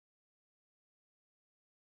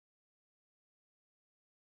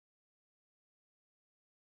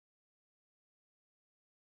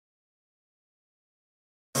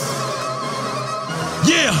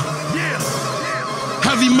Yeah.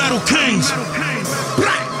 Heavy metal kings.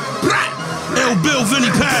 Ill Bill,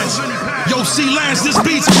 Vinnie Paz. Yo, C-Lance, this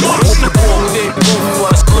beat's a monster.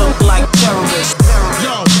 Us look like terrorists.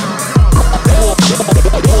 Yo.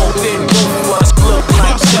 Us look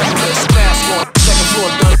like terrorists. Fast on, second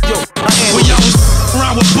floor gun, yo. When y'all was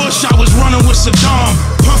around with Bush, I was running with Saddam.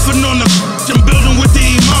 Puffing on the and building with the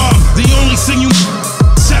Imam. The only thing you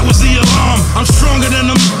set was the alarm. I'm stronger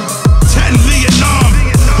than them 10 Vietnam.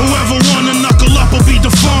 Whoever wanna knuckle up will be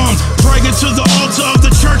deformed. Praying to the altar of the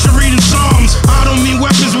church and reading psalms. I don't mean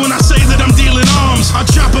weapons when I say that I'm dealing arms. I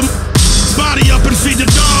chop him body up and feed the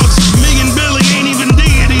dogs. Me and Billy ain't even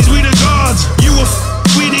deities, we the gods. You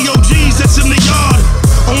we the OGs that's in the yard.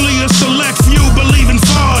 Only a select few believe in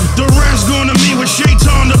fraud. The rest going to me with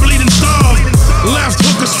Shaitan, the bleeding starve. Left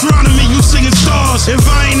hook astronomy, you singing stars. If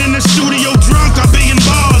I ain't in the studio drunk, I be in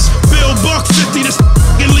bars. Bill Buck 50 this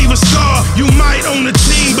and leave a scar. You might own a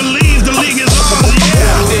team, believe the league is ours,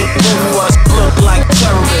 yeah. Us look like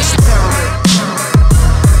terrorists.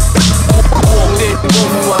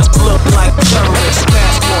 Us look like terrorists.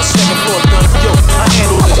 Fast on, second floor gun, yo. I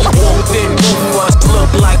handle it. Us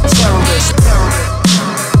look like terrorists.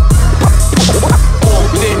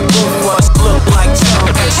 Us look like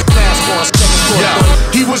terrorists. Fast on, second floor gun.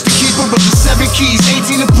 He was the keeper of the 7 keys,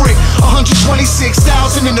 18 a brick,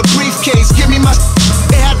 126,000 in the briefcase. Give me my.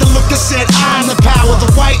 They had the look that said, I'm the power.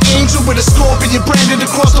 The white angel with a scorpion branded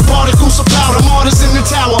across the particles of powder. Martyrs in the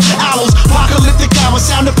tower, owls, apocalyptic hours,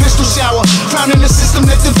 sound a pistol shower. Found in the system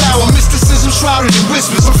that devour. Mysticism shrouded in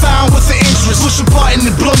whispers, profound with the interest. Push a button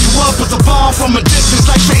and blow you up with a bomb from a distance.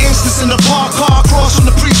 Like for instance in a park car across from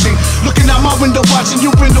the precinct. Looking out my window, watching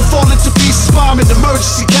you window fall into pieces. Bomb in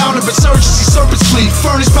emergency, counterinsurgency, serpents flee.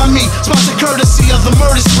 Furnished by me, sponsored courtesy of the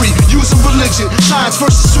murder spree. Using religion, science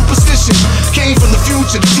versus superstition. Came from the future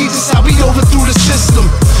to teach us how we overthrew the system.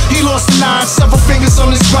 He lost the 9, several fingers on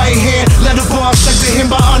his right hand. Letter bomb sent to him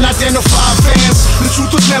by unidentified fans. The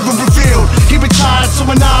truth was never revealed. He retired to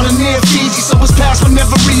an island near Fiji, so his past would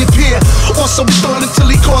never reappear. Also we thought until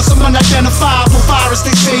he caught some unidentifiable virus.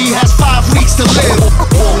 They say he has 5 weeks to live.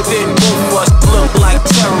 Us look like